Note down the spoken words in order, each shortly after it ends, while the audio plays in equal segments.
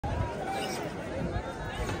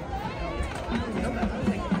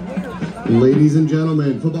Ladies and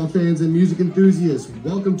gentlemen, football fans and music enthusiasts,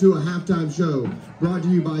 welcome to a halftime show brought to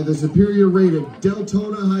you by the superior rated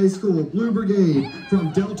Deltona High School Blue Brigade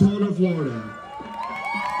from Deltona, Florida.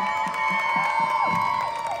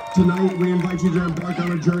 Tonight, we invite you to embark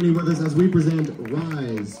on a journey with us as we present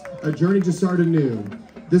Rise, a journey to start anew.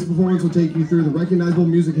 This performance will take you through the recognizable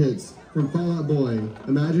music hits from Fall Out Boy,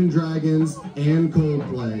 Imagine Dragons, and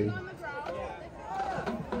Coldplay.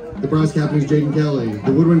 The brass captain is Jaidyn Kelley.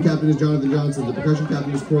 The woodwind captain is Jonathan Johnson. The percussion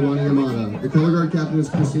captain is Coralani Yamada. The color guard captain is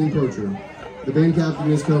Procher. The band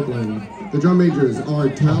captain is Copeland. The drum majors are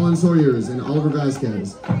Talon, Sawyers and Oliver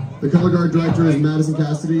Vazquez. The color guard director is Madison,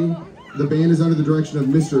 Cassidy. The band is under the direction of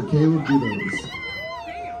Mr. Kaleb, DuBose.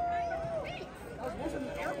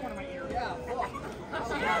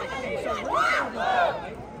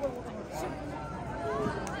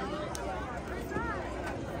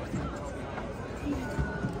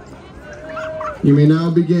 You may now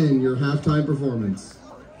begin your halftime performance.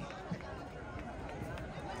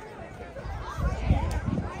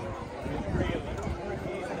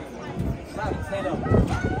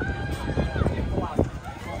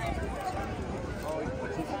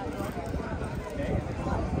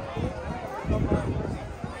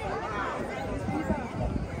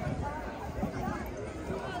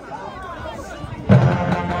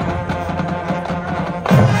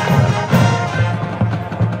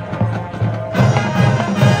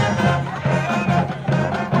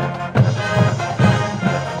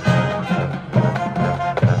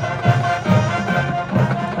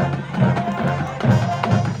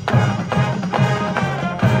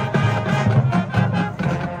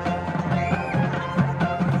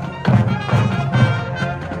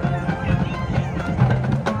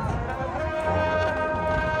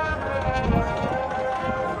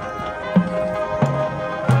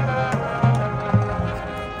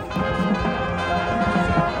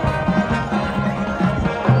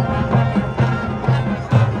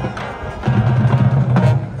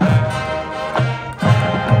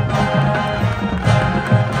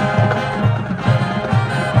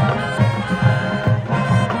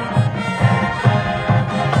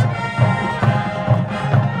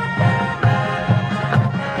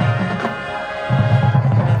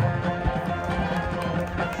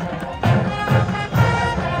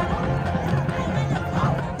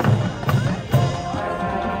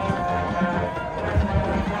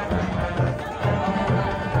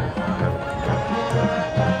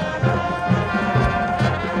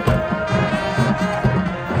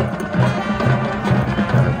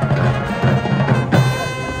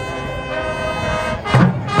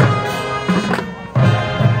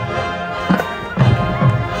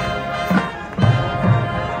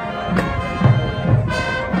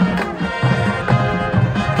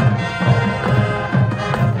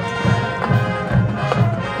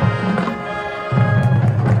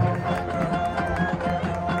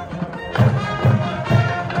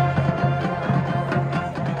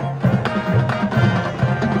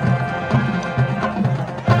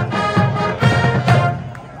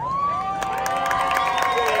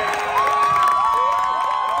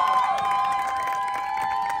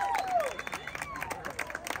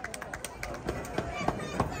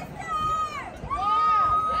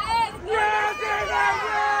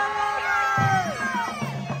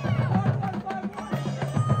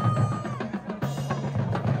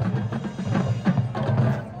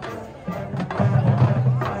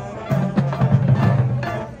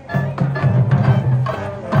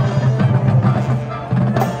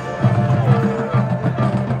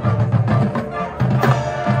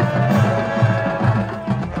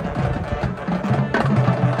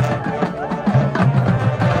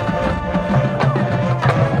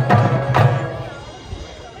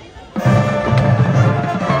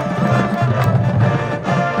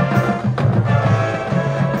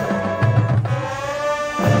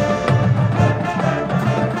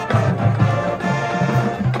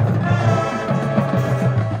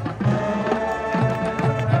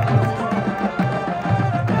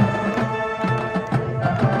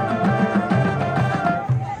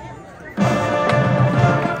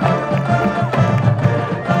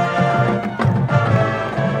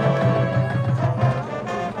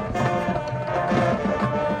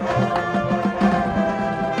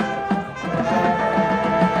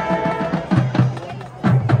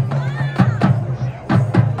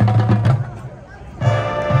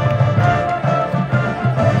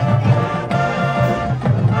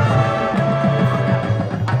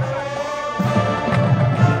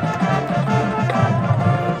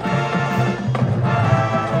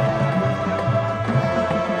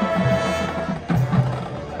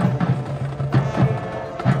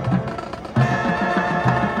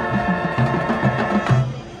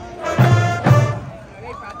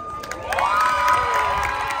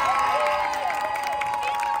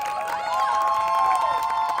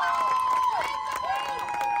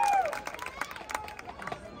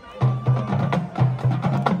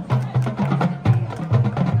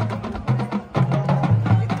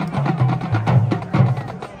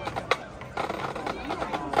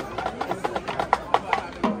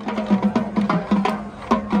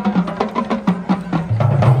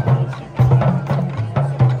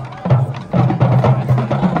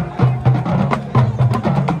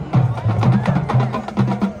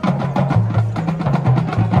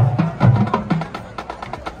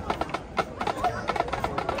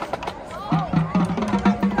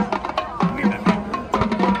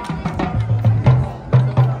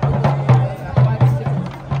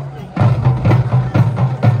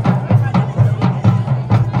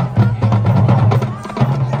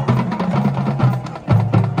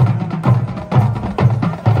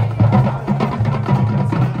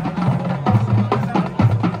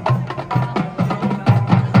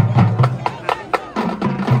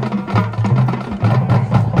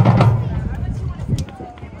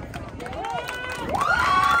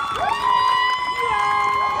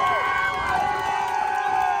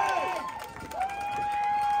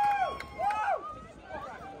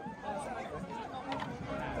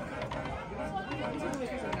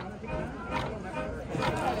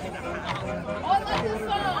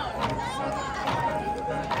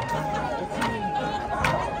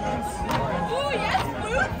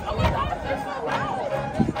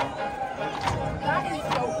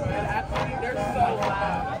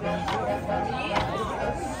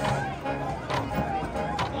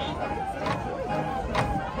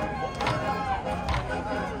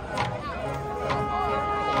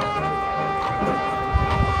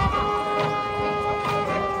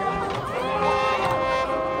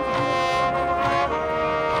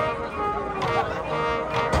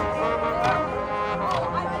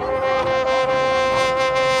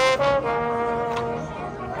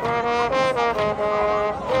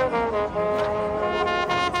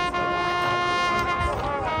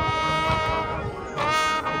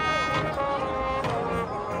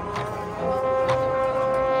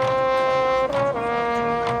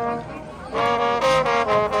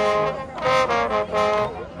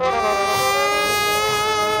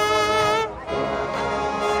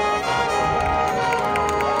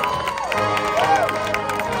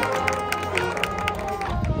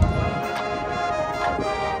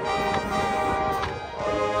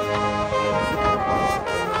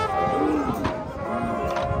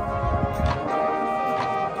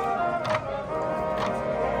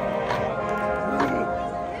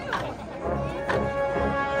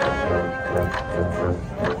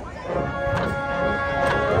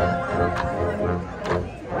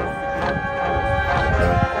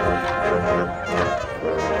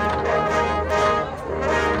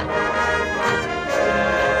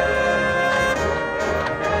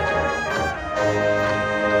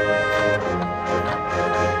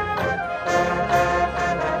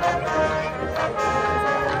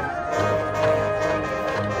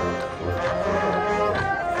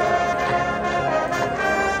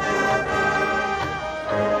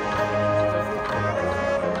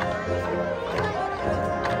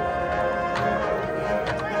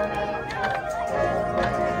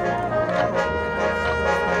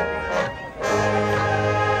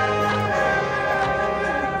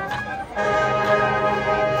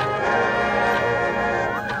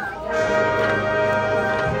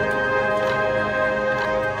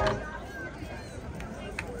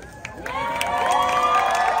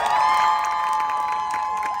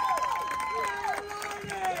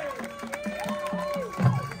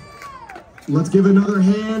 Let's give another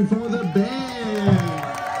hand for the band.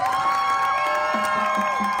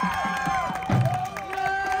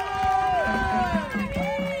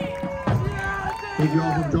 Thank you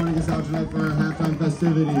all for joining us out tonight for our halftime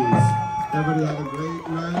festivities. Everybody have a great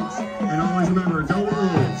night, and always remember, don't worry.